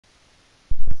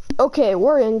Okay,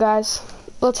 we're in, guys.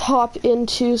 Let's hop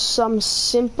into some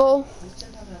simple.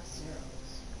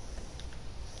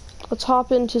 Let's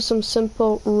hop into some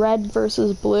simple red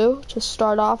versus blue to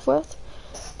start off with.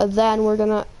 And then we're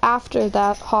gonna, after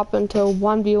that, hop into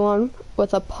 1v1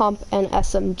 with a pump and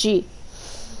SMG.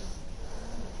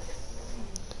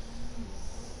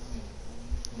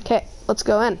 Okay, let's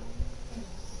go in.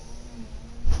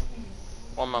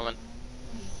 One moment.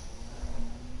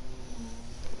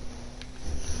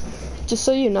 Just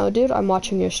so you know, dude, I'm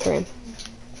watching your stream.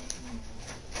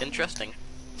 Interesting.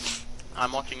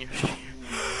 I'm watching your stream.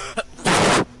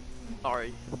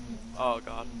 Sorry. Oh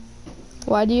god.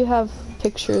 Why do you have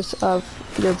pictures of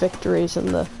your victories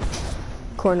in the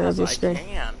corner of your screen? I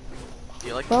can. Do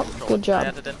you like Well, the controller good job. I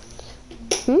added in?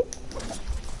 Hmm? Do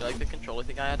you like the controller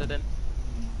thing I added in?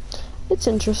 It's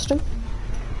interesting.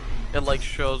 It like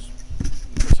shows,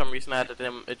 for some reason I added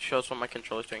in, it shows on my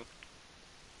controller string.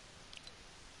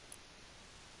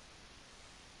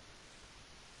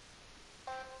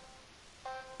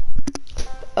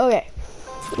 Okay,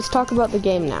 let's talk about the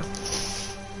game now.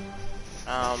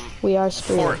 We are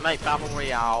streaming. Fortnite Battle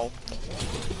Royale.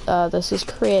 This is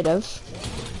creative.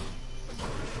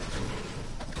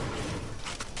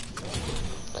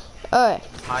 Okay.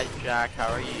 Hi Jack, how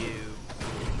are you?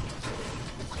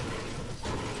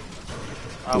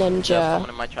 Oh, Ninja. yeah, someone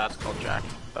in my chat's called Jack.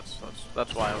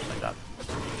 That's why I was like that.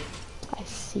 I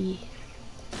see.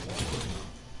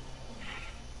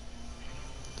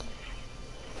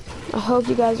 I hope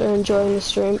you guys are enjoying the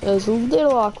stream. It was a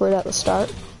little awkward at the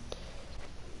start,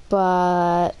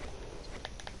 but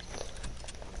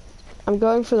I'm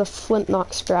going for the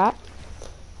flintlock strat.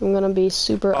 I'm gonna be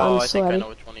super unsweaty. I think I know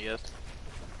which one he is.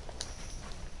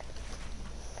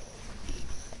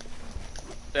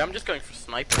 Yeah, I'm just going for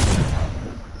sniper.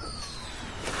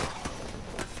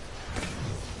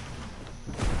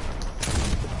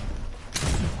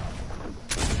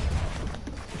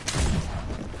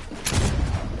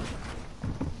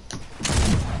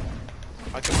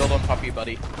 I can build on top of you,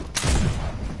 buddy.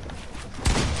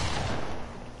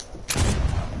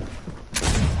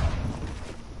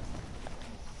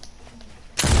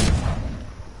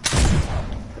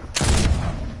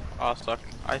 Oh, suck.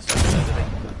 I suck at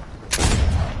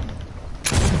editing.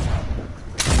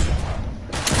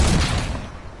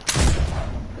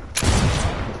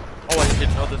 Oh, I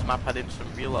didn't know this map had instant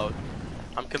reload.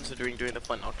 I'm considering doing the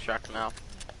flintlock track now.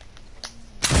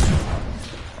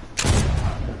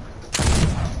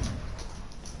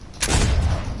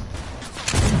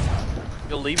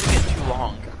 You're leaving it too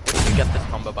long. Where did you get this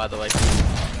combo, by the way?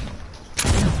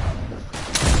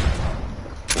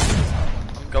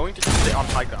 I'm going to just sit on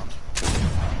high ground.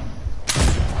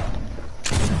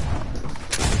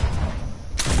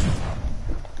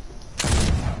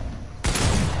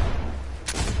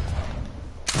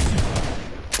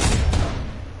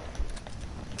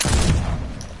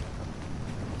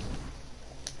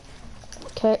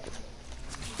 Okay.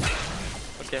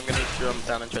 Okay, I'm gonna jump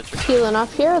down and judge you. Healing up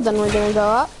here, then we're gonna go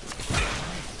up.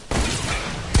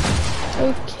 Are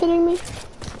you kidding me?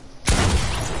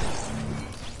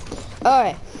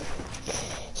 Alright.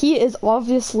 He is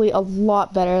obviously a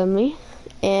lot better than me,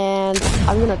 and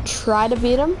I'm gonna try to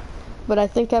beat him, but I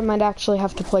think I might actually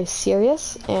have to play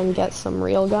serious and get some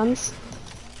real guns.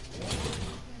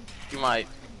 You might.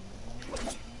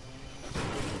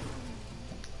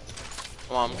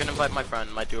 Well, I'm gonna invite my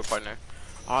friend, my duo partner.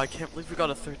 Oh, I can't believe we got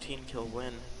a 13 kill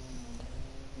win.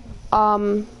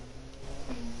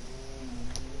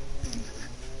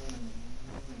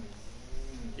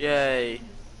 Yay.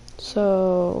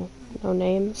 So, no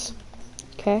names.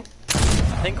 Okay.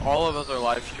 I think all of us are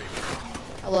live streaming.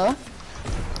 Hello?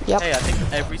 Yep. Hey, I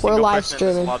think every We're single live person in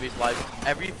streaming. this lobby's live.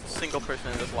 Every single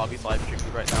person in this lobby's live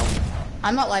streaming right now.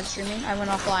 I'm not live streaming. I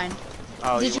went offline.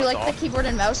 Oh, Did you went like off. the keyboard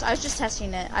and mouse? I was just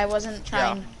testing it. I wasn't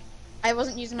trying. Yeah. I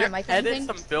wasn't using my Your mic or edits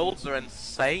anything. and builds are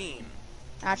insane.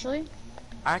 Actually?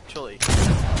 Actually.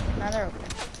 No, they're okay.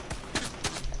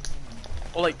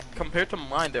 Well, like, compared to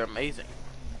mine, they're amazing.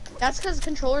 That's because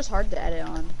controller's hard to edit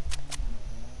on.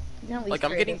 You can at least Like,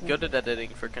 I'm getting create, good at editing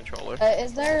for controller.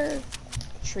 Is there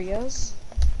trios?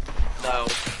 No,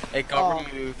 it got Oh.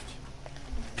 removed.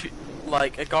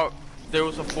 Like, there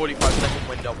was a 45-second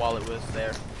window while it was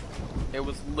there. It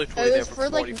was literally It there was for for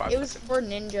like 45 it was seconds. for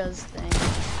Ninja's thing.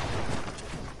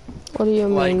 What do you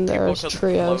Like, mean people there's could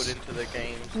trios? load into the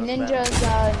games. and then-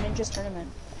 Ninja's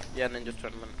tournament. Yeah, Ninja's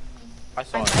tournament. I I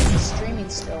saw might it. be streaming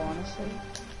still, honestly.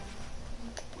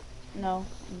 No,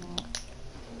 I'm not.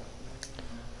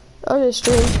 Okay,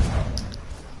 stream.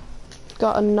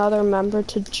 Got another member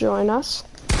to join us.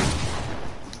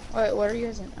 Wait, what are you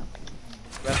guys in now?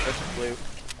 Red versus blue.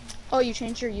 Oh, you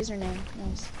changed your username.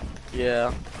 Nice.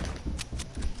 Yeah.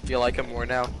 Do you like him more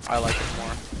now? I like him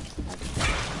more.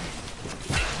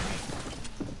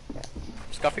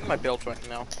 Scuffing my build right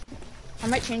now. I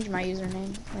might change my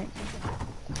username.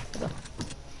 Wait.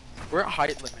 We're at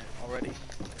height limit already.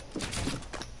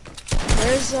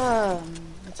 There's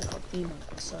what's it called? Emo.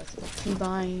 So it's like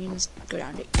keybinds. Go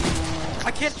down to emo.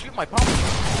 I can't shoot my pump.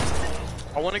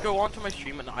 I want to go onto my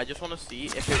stream and I just want to see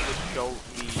if it would show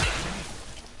me.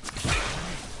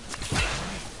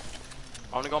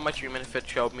 I want to go on my stream and if it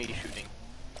showed me shooting.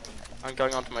 I'm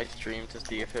going onto my stream to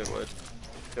see if it would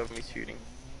show me shooting.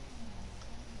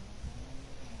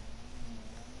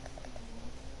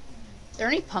 Is there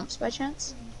any pumps by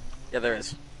chance? Yeah, there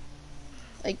is.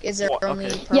 Like, is there What? only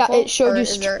Okay. purple? Yeah, it showed or you.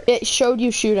 is there... It showed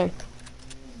you shooting.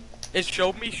 It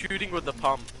showed me shooting with the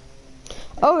pump.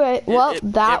 Okay, well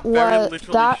it that very was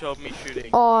literally that showed me shooting.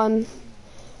 on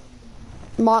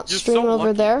Mott's You're stream so over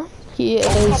lucky. there. He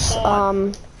Oh, is come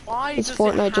on. Why his does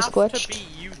Fortnite it just have glitched. to be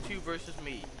you two versus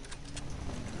me?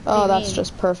 Oh, you that's mean?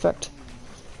 just perfect.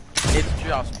 It's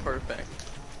just perfect.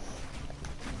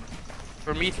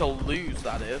 For me to lose,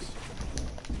 that is.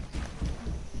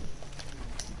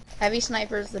 Heavy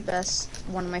sniper is the best,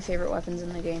 one of my favorite weapons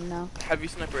in the game now. Heavy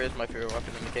sniper is my favorite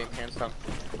weapon in the game, hands down.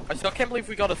 I still can't believe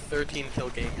we got a 13 kill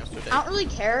game yesterday. I don't really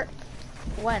care.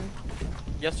 When?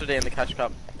 Yesterday in the catch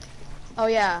cup. Oh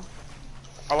yeah.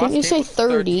 Our Didn't last you game say was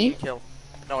 30? 13 kill.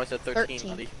 No, I said 13, 13.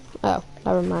 buddy. Oh,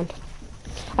 never mind.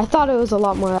 I thought it was a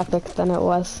lot more epic than it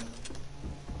was.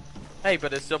 Hey,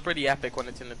 but it's still pretty epic when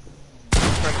it's in the...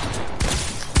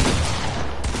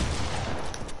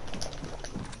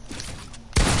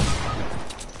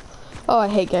 Oh, I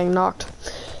hate getting knocked.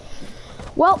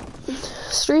 Well,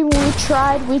 stream, we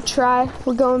tried.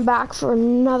 We're going back for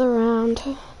another round.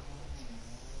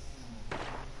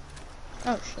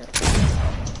 Oh shit.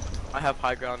 I have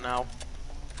high ground now.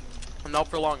 Not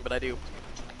for long, but I do.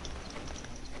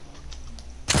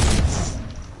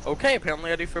 Okay,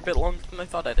 apparently I do for a bit longer than I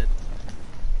thought I did.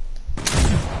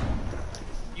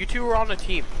 You two are on a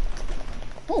team.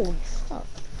 Holy fuck.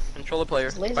 Control the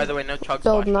player. Laser. By the way, no chug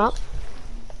Building splashes. up.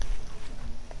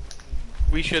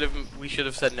 We should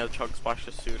have said no chug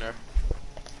splashes sooner.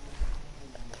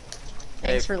 Thanks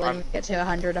Hey, for letting I'm- me get to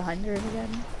 100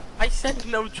 again. I said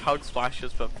no chug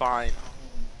splashes, but fine.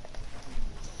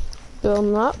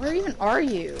 Building up. Where even are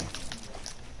you?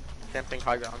 Camping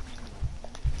high ground.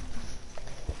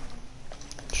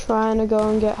 Trying to go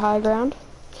and get high ground.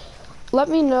 Let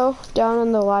me know down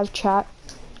in the live chat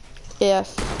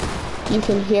if you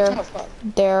can hear Oh fuck.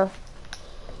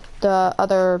 the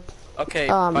other Okay,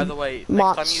 by the way, next time you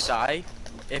Mott's die,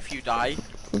 if you die,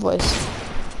 voice.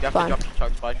 you have Fine. to drop your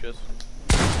chug splashes.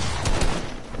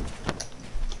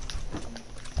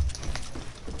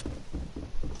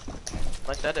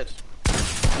 I said it.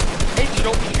 It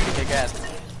showed me shooting again.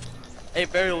 It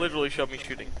very literally showed me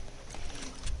shooting.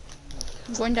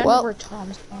 I'm going down Well- to where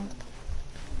Tom's from.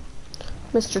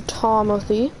 Mr.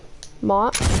 Tomothy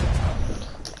Mott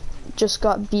just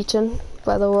got beaten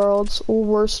by the world's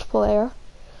worst player,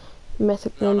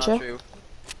 Mythic No, not Ninja. true.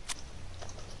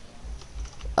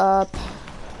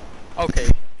 Okay.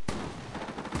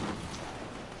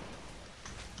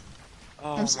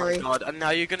 Oh I'm sorry. my god, and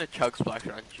now you're gonna chug splash,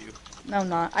 aren't you? No, I'm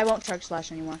not. I won't chug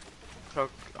slash anymore. Chug,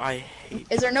 I hate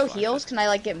Is there chug no splashes. heals? Can I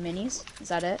like get minis? Is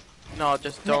that it? No,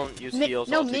 just don't use heals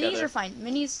No, altogether. minis are fine.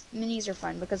 Minis are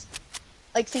fine because,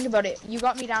 like, think about it. You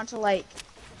got me down to like.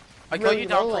 I got really you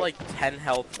down low, to like- like 10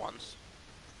 health once.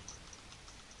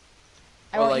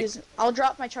 I Or, won't like- use. I'll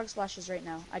drop my chug splashes right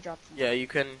now. I dropped them. Yeah, you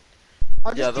can.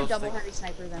 I'll yeah, just do those double things- heavy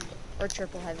sniper then, or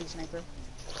triple heavy sniper.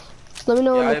 Let me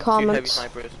know Yeah, in I the have 2 heavy comments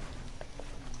snipers.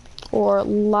 or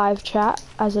live chat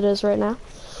as it is right now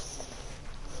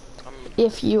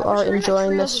if you are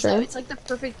enjoying this stream. It's like the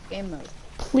perfect game mode.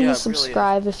 Please Yeah, it really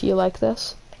subscribe if you like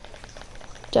this.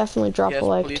 Definitely drop Yes, a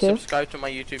like please too. subscribe to my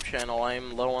YouTube channel.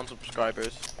 I'm low on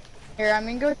subscribers. Here, I'm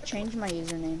gonna go change my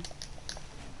username.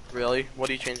 Really? What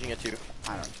are you changing it to?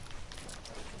 I don't.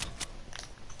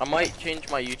 I might change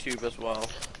my YouTube as well.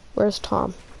 Where's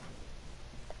Tom?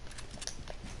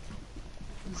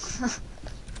 This is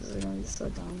gonna be so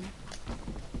dumb.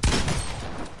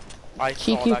 I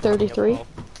saw that coming as GQ33. well.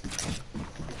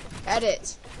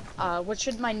 Edit. What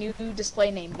should my new display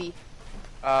name be?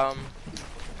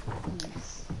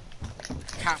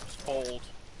 Caps bold.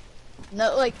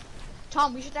 No, like,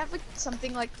 Tom, we should have like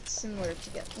something like similar to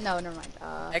get. No, never mind.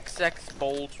 XX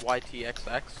bold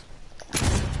YTXX.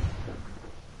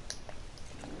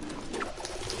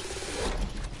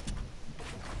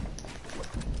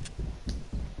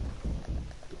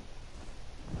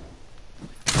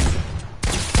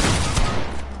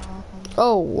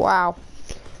 Oh, wow.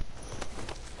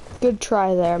 Good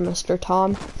try there, Mr.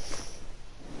 Tom.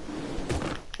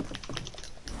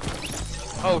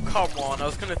 Oh, come on. I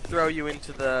was gonna throw you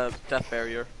into the death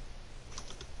barrier.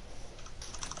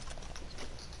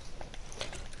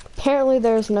 Apparently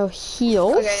there's no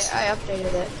heals. Okay, I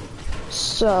updated it.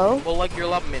 So, Well, like, you're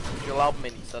allowed minis. You're allowed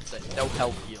minis, that's it. No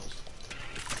health heals.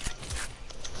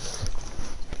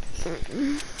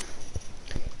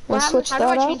 let's switch how do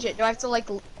that I out. change it? Do I have to like,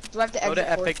 do I have to Go exit to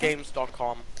Fortnite?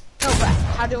 epicgames.com. No, but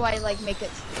how do I like make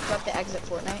it? Do I have to exit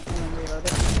Fortnite and then reload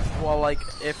it? Well, like,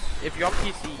 if you're on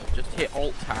PC, just hit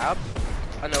Alt-Tab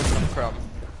and open up Chrome.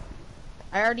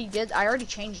 I already did. I already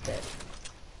changed it.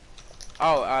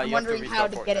 Oh, I'm you have to wondering how to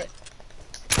restart get Fortnite.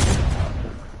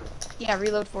 it. Yeah,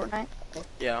 reload Fortnite.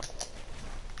 Yeah.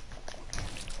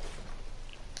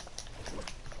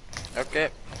 Okay.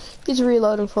 He's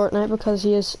reloading Fortnite because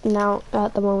he is now,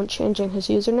 at the moment, changing his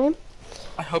username.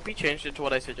 I hope he changed it to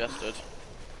what I suggested.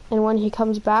 And when he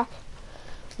comes back,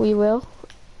 we will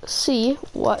see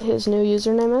what his new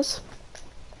username is.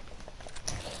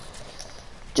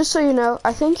 Just so you know,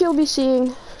 I think you'll be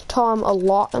seeing Tom a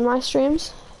lot in my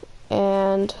streams.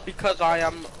 And Because I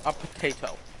am a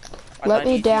potato. And let I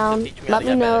me need you to down, teach me how let to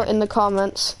me get know better. in the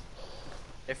comments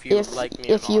If you like me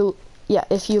or if not.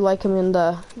 if you like him in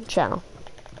the channel.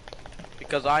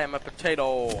 Because I am a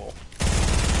potato.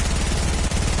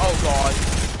 Oh god.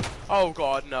 Oh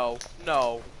god, no.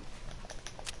 No.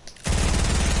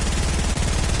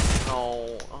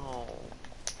 No. Oh.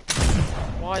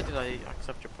 Why did I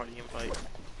accept your party invite?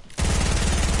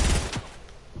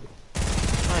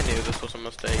 I knew this was a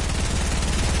mistake.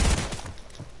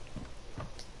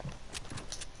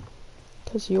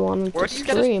 Because you wanted Where to did you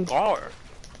get a stream. scar?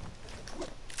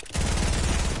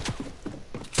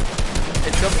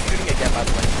 It's still shooting again, by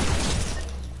the way.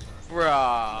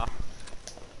 Bruh.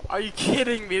 Are you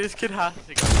kidding me? This kid has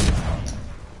to go.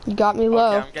 You got me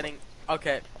low. Okay, I'm getting...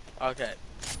 Okay. Okay.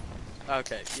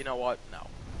 Okay, you know what? No.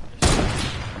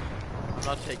 I'm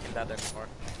not taking that anymore.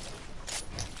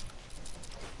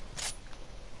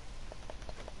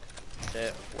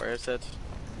 Okay, where is it?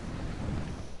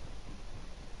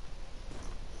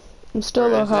 I'm still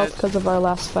Where low is health it? because of our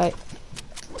last fight.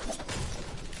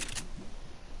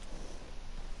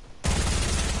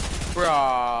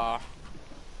 Bruh.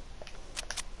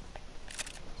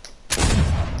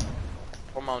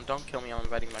 Come on, don't kill me, I'm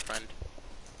inviting my friend.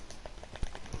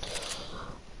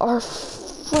 Our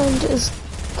friend is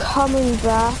coming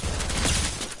back.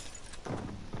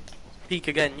 Peek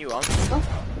again, you on?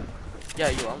 Oh. Yeah,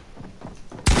 you on.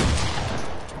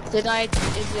 Did I?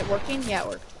 Is it working? Yeah, it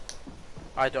worked.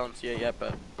 I don't see it yet,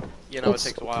 but you know it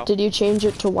takes a while. Did you change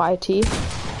it to YT?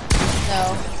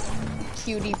 No.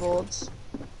 QD bolds.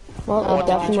 Well, Oh, it why?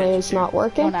 definitely is not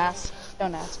working. Don't ask.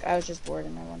 Don't ask. I was just bored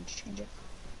and I wanted to change it.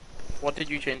 What did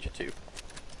you change it to?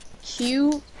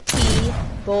 QT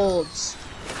bolds.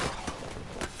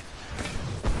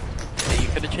 Yeah, you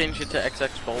could have changed it to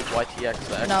XX bold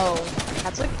YTXX. No,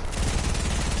 that's like.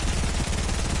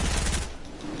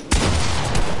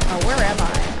 Oh, where am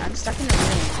I? I'm stuck in the room.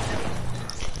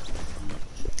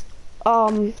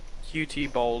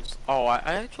 QT bolds. Oh, I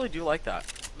actually do like that.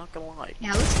 Not gonna lie.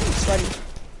 Yeah, looks kind of sweaty.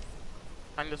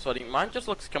 Kinda sweaty. Mine just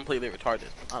looks completely retarded.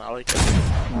 And I like it.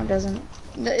 No, it doesn't.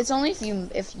 It's only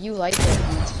if you like it,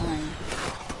 then it's fine.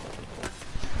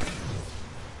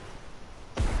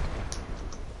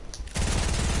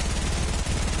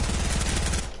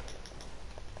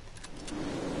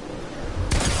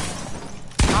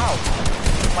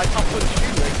 Ow! My pump wouldn't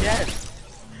shoot again.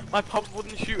 My pump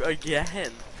wouldn't shoot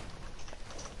again.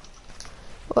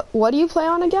 What do you play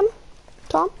on again,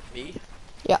 Tom? Me?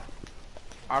 Yeah.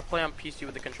 I play on PC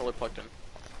with the controller plugged in.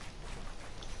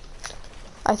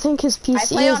 I think his play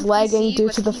PC is on lagging PC due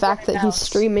with to the keyboard fact and that he's mouse.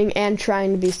 streaming and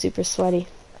trying to be super sweaty.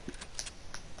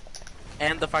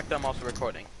 And the fact that I'm also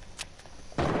recording.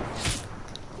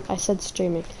 I said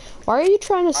streaming. Why are you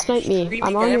trying to snipe me? streaming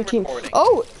I'm on and your team. recording.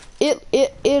 Oh,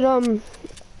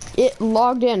 it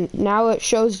logged in. Now it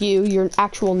shows you your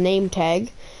actual name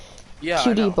tag. Yeah, I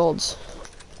QD know. bolds.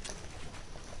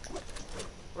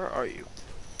 Where are you?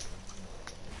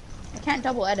 I can't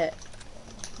double edit.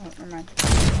 Oh, never mind.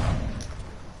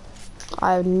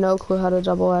 I have no clue how to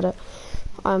double edit.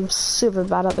 I'm super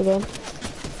bad at the game.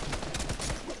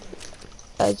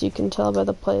 As you can tell by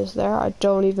the plays there, I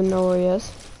don't even know where he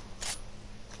is.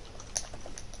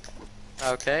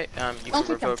 Okay, you Don't can kick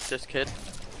him. revoke this kid.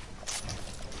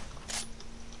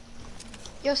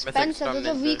 Yo, Spencer, Mythic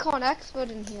there's a Ninja. Recon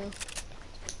expert in here.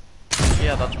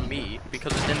 Yeah, that's me,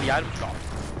 because it's in the item shop.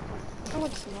 No,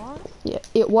 it's not. Yeah,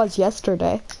 it was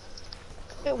yesterday.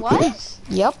 It was?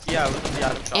 Yep. Yeah, it was in the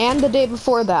item shop. And the day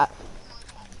before that.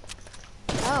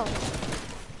 Oh.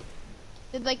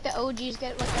 Did like the OGs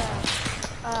get like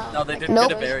a No, they like didn't Nope,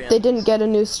 get a variant. they didn't get a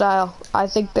new style. I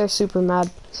think they're super mad.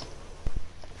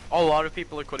 A lot of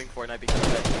people are quitting Fortnite because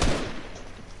of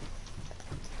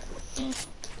it.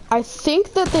 I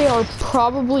think that they are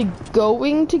probably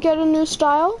going to get a new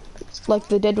style, like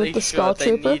they did with They the Skull should,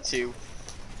 Trooper. they need to.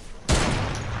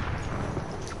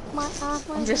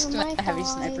 I'm just gonna heavy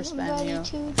sniper spam you.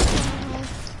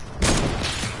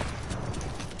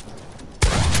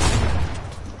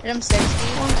 Hit him 60.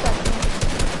 1 second.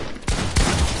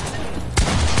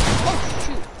 Oh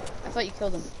shoot! I thought you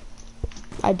killed him.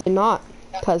 I did not,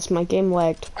 because my game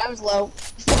lagged. I was low.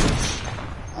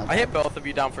 I hit both of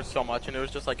you down for so much, and it was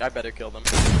just like, I better kill them.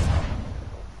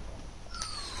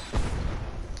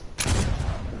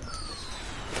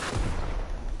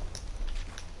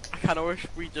 I kinda wish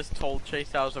we just told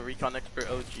Chase I was a recon expert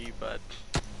OG, but...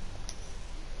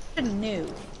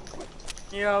 New.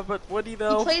 Yeah, but would he He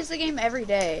though? plays the game every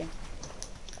day.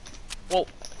 Well,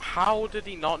 how did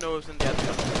he not know it was in the item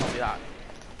shop? Tell me that.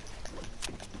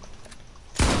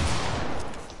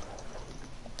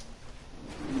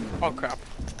 Oh crap.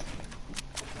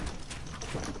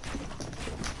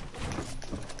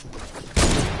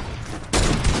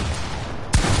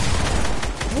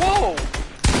 Whoa!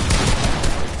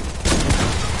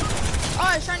 Oh,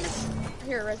 I was trying to.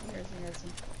 Here, res me.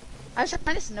 I was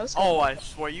trying to snow scope. Oh, I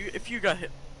swear, if you got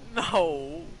hit.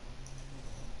 No!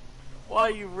 Why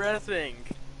are you resing?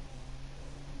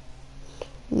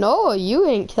 No, you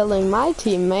ain't killing my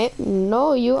teammate.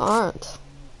 No, you aren't.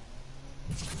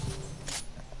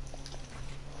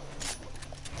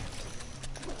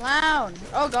 Clown!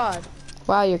 Oh god.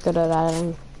 Wow, you're good at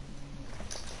adding.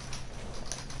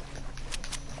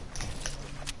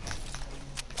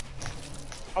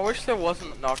 I wish there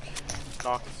wasn't a knock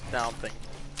down thing.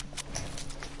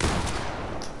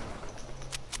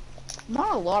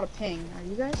 Not a lot of ping. Are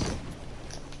you guys?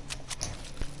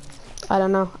 I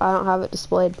don't know. I don't have it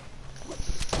displayed.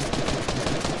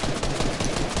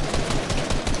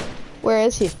 Where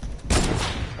is he?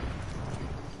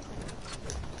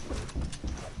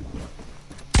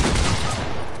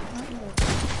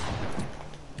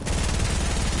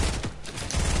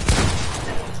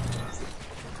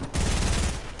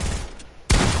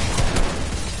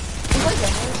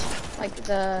 Like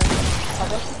the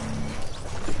public?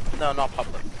 No, not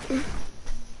public.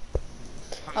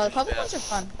 Oh, the public ones are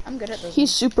fun. I'm good at those. He's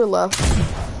super low.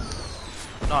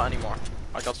 Not anymore.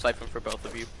 I got siphoned for both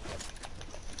of you.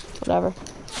 Whatever.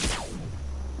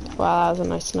 Wow, that was a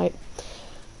nice snipe.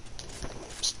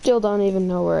 Still don't even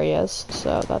know where he is,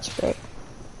 so that's great.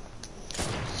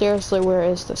 Seriously, where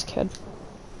is this kid?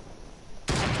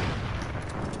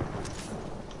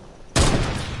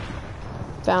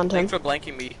 Found him. Thanks for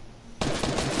blanking me.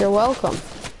 You're welcome.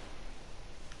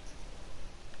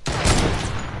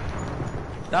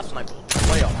 That sniper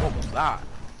was way off. What was that?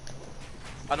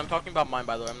 And I'm talking about mine,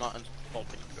 by the way. I'm not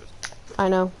insulting you guys. I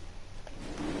know.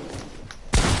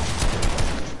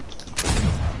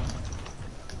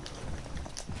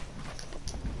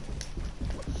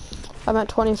 I'm at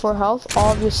 24 health,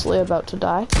 obviously about to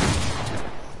die.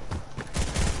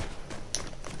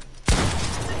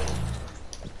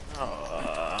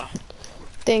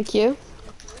 Thank you.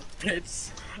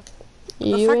 It's...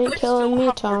 You ain't killing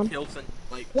me, Tom.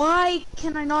 Like, Why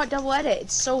can I not double edit?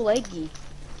 It's so laggy.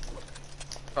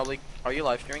 probably... Are you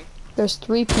live streaming? There's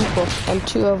 3 people, and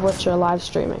 2 of which are live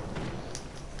streaming.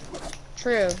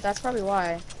 True, that's probably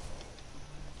why.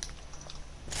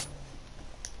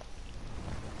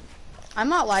 I'm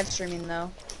not live streaming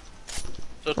though.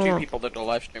 So 2 people that are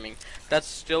live streaming. That's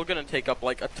still gonna take up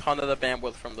like a ton of the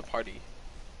bandwidth from the party.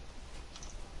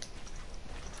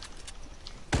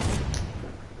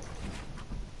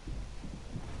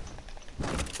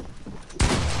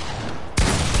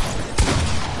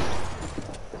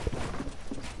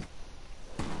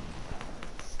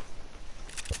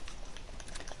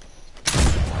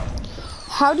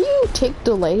 How do you take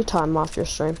delay time off your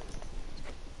stream?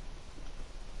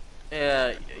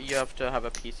 Yeah, you have to have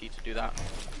a PC to do that.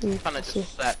 Kind of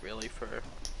just set really for...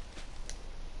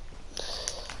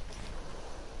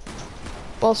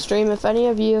 Well, stream, if any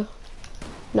of you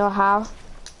know how,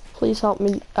 please help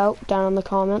me out down in the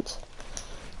comments.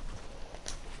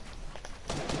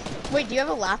 Wait, do you have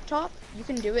a laptop? You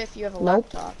can do it if you have a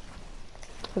Nope. laptop.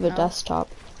 I have a No. desktop.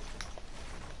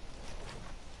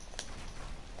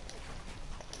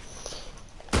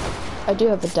 I do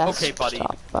have a desktop, Okay, buddy.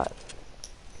 but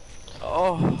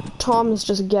Oh, Tom is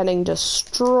just getting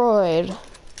destroyed.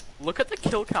 look at the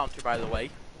kill counter, by the way.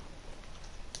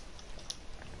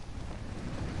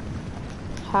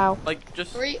 How? Like,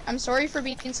 just... I'm sorry for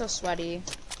being so sweaty.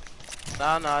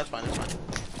 Nah, it's fine, it's fine.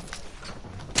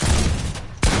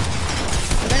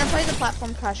 I'm gonna play the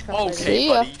platform Crash Cup later. Okay, See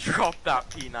ya. buddy, drop that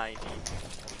P90.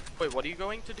 Wait, what are you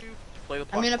going to do? Play the I'm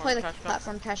platform gonna play the Cash Cup?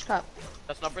 platform Crash Cup.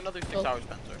 That's not for another 6 Oh. hours,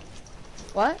 Spencer.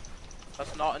 What?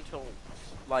 That's not until,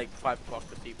 like, 5 o'clock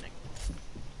this evening.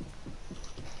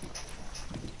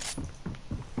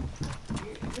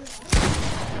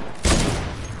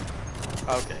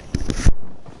 Okay.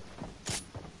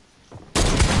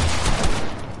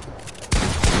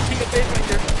 King of base right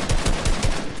here.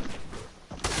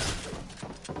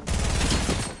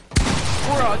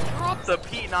 Bruh, drop the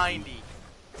P90.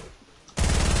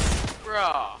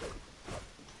 Bruh.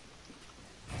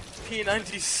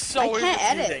 P90 is so I can't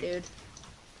irritating. edit, dude.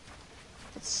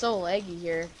 It's so laggy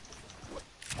here.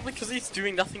 Probably because he's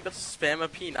doing nothing but spam a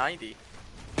P90.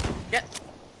 Get.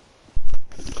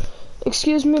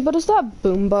 Excuse me, but is that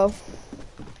Boombo?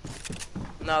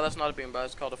 No, that's not a beam, but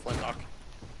it's called a flintlock.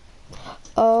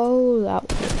 Oh, that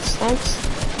makes sense.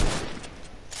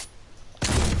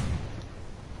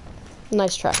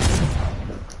 Nice try.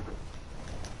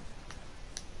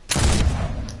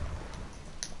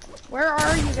 Where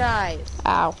are you guys?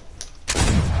 Ow.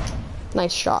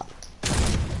 Nice shot.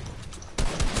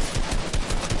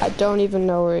 I don't even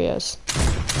know where he is.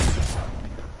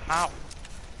 How?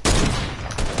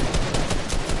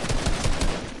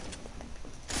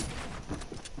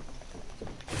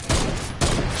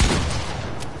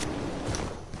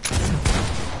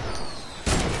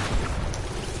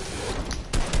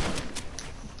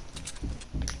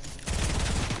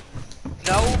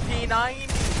 No P90.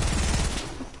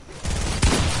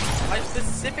 I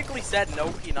specifically said no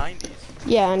P90s.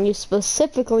 Yeah, and you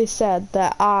specifically said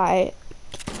that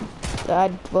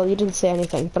well, you didn't say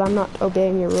anything, but I'm not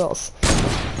obeying your rules.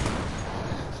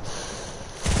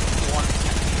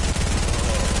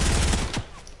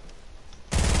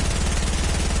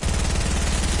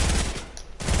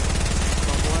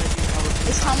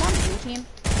 Is Tom on blue team?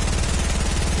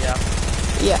 Yeah.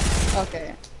 Yeah.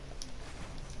 Okay.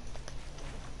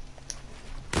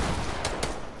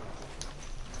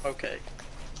 Okay.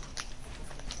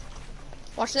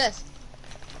 Watch this.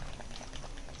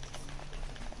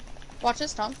 Watch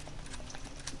this, Tom.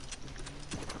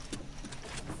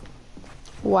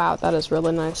 Wow, that is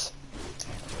really nice.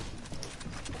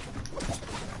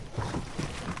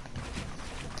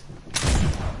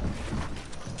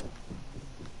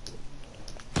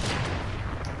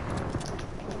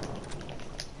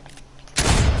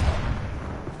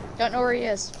 Don't know where he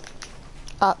is.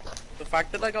 Up. The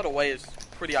fact that I got away is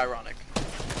pretty ironic.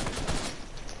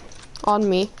 On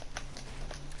me.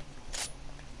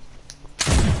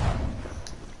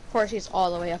 Of course, he's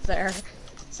all the way up there.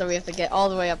 So we have to get all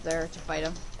the way up there to fight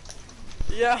him.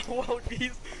 Yeah, well,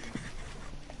 he's...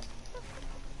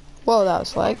 Whoa, that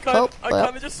was like, I oh,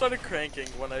 kind of just started cranking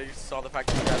when I saw the fact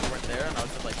that you guys weren't there, and I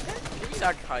was just like, hey, give me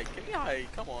that height, give me a height,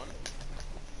 come on.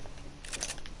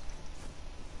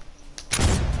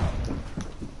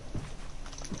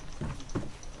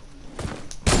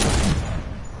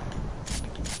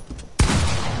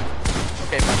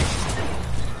 Okay, buddy.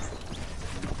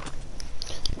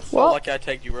 So Well- lucky I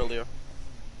tagged you earlier.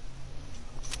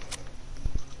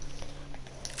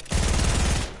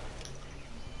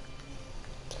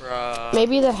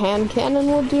 maybe the hand cannon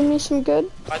will do me some good.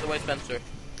 By the way, Spencer.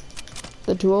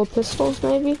 The dual pistols,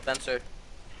 maybe. Spencer.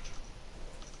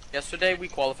 Yesterday we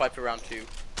qualified for round 2.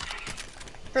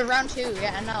 For round 2,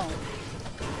 yeah, I know.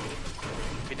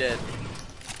 We did.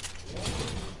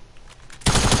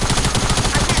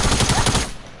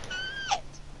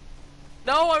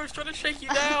 No, I was trying to shake you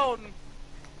down.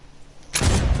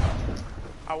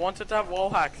 I wanted to have wall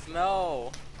hacks.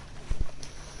 No.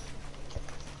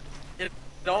 It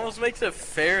almost makes it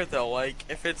fair though. Like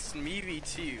if it's me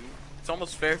v2, it's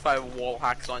almost fair if I have wall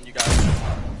hacks on you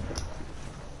guys.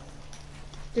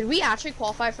 Did we actually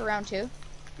qualify for round 2?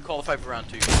 We qualified for round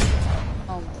 2.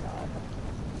 Oh my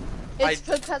god. It's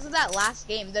because of that last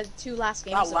game, the 2 last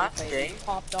games That that last we played. game?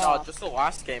 Popped No, off. just the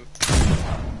last game.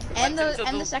 And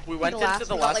the second we went to last, into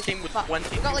the we got last like game with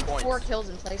 22 we got like points. 4 kills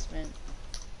in placement.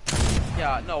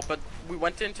 Yeah, no, but we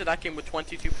went into that game with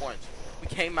 22 points. We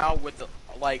came out with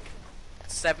like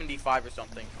 75 or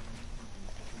something.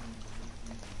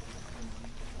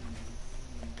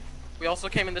 We also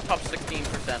came in the top 16%.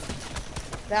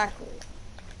 Exactly.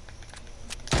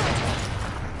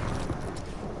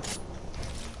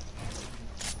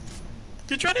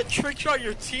 You're trying to trick shot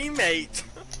your teammate.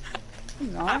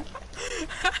 I'm not.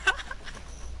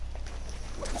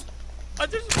 I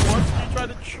just watched you try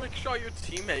to trick shot your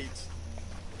teammates.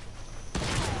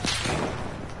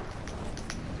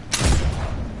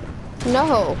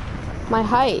 No, my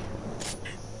height.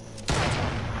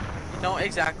 You don't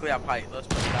exactly have height, let's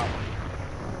put it that way.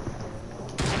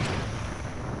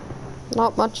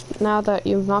 Not much now that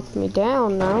you've knocked me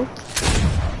down, no.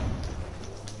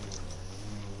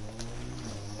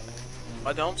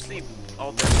 I don't sleep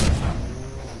all day.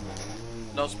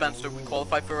 No, Spencer, we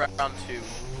qualify for round 2.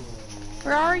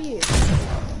 Where are you?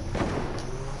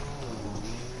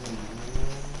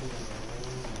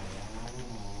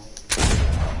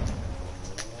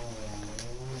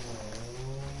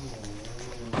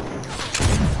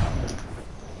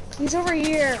 He's over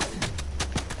here.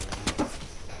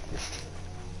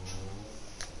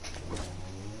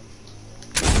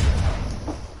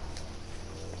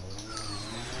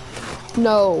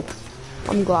 No,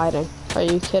 I'm gliding. Are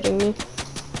you kidding me?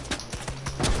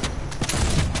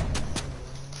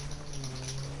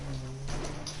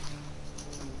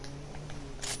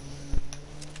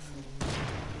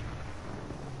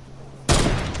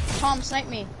 Tom, snipe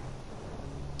me.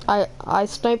 I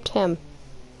sniped him.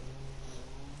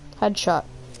 Headshot.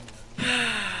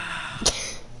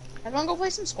 Everyone go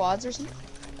play some squads or something.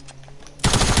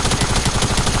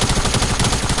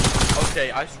 Okay,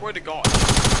 I swear to God.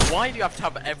 Why do you have to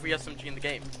have every SMG in the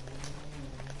game?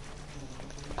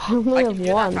 I only I have can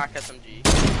hear one. that attack SMG.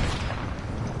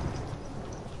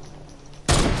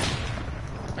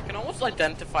 I can almost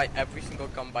identify every single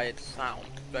gun by its sound.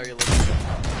 Very little.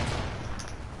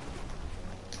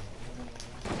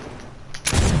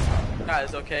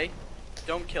 Guys, okay?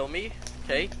 Don't kill me,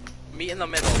 okay? Meet in the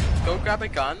middle. Go grab a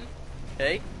gun,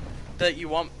 okay? That you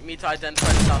want me to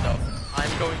identify the sound of.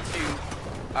 I'm going to,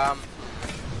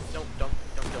 don't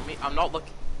kill me. I'm not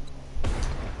looking.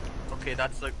 Okay,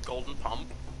 that's the golden pump.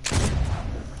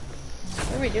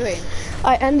 What are we doing?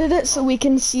 I ended it so we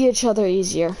can see each other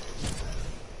easier.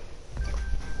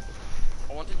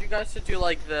 I wanted you guys to do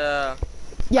like the...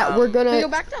 Yeah, we're Can we go gonna...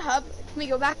 back to hub? Can we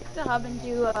go back to hub and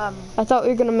do I thought we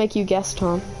were gonna make you guess,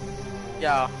 Tom.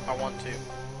 Yeah, I want to.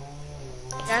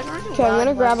 guys wanna do Okay, I'm gonna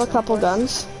wild grab a west couple and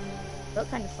guns. forest?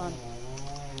 Look kind of fun.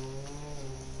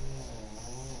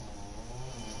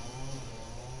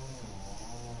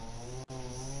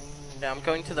 Yeah, I'm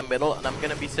going to the middle and I'm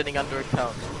gonna be sitting under a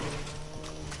cone.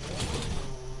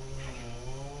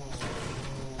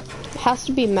 It has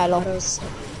to be metal.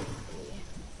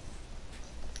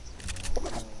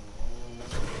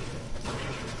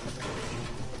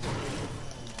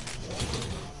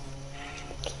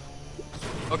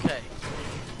 Okay.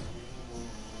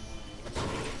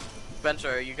 Spencer,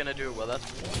 are you gonna do it with us?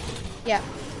 Yeah.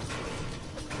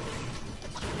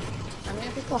 I'm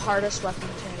gonna pick the hardest weapon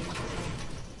to.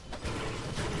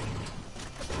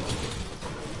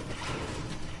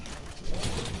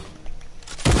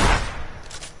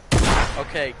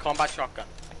 Okay, combat shotgun.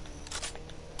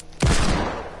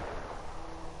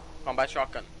 Combat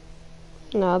shotgun.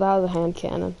 No, that was a hand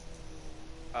cannon.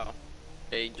 Oh.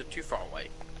 Hey, you're too far away.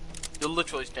 You're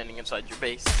literally standing inside your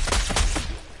base.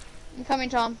 I'm coming,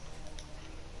 Tom.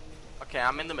 Okay,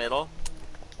 I'm in the middle.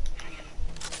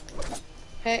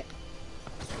 Okay.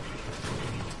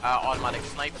 Automatic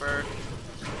sniper.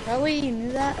 Probably you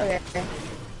knew that? Okay.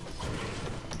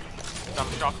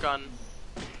 Some shotgun.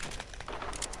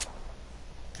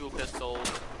 Dual pistol.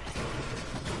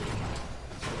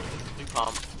 Blue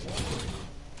pump.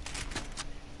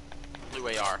 Blue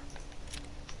AR.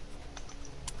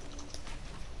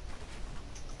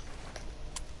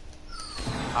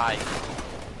 Hi.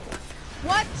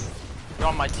 What? You're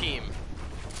on my team.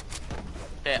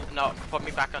 Okay, no, put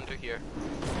me back under here.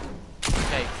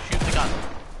 Okay, shoot the gun.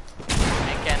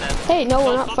 And cannon. Hey, no,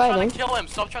 we're not stop fighting. Trying to kill him.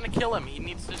 Stop trying to kill him. He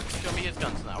needs to show me his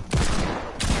guns now.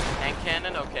 And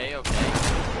cannon. Okay, okay.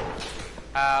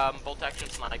 Bolt action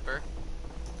sniper.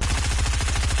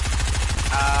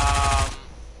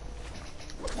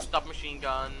 Submachine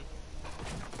gun.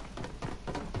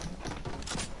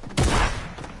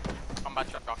 Combat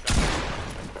shotgun.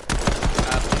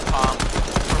 Blue pump.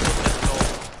 Purple pistol.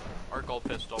 Or gold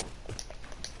pistol.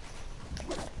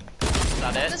 Is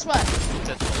that it? This one.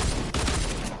 Pistols.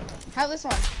 How this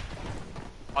one?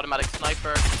 Automatic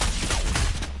sniper.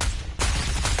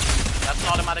 That's an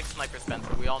automatic sniper,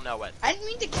 Spencer. We all know it. I didn't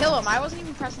mean to kill him. I wasn't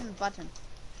even pressing the button.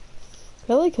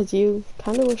 Really? Because you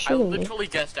kind of were I shooting me. literally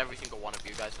guessed every single one of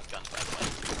you guys' guns, by the way.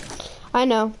 I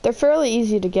know. They're fairly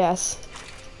easy to guess.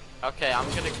 Okay, I'm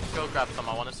gonna go grab some.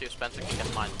 I want to see if Spencer can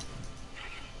get mine.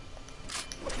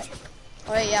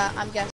 Oh yeah, I'm guessing.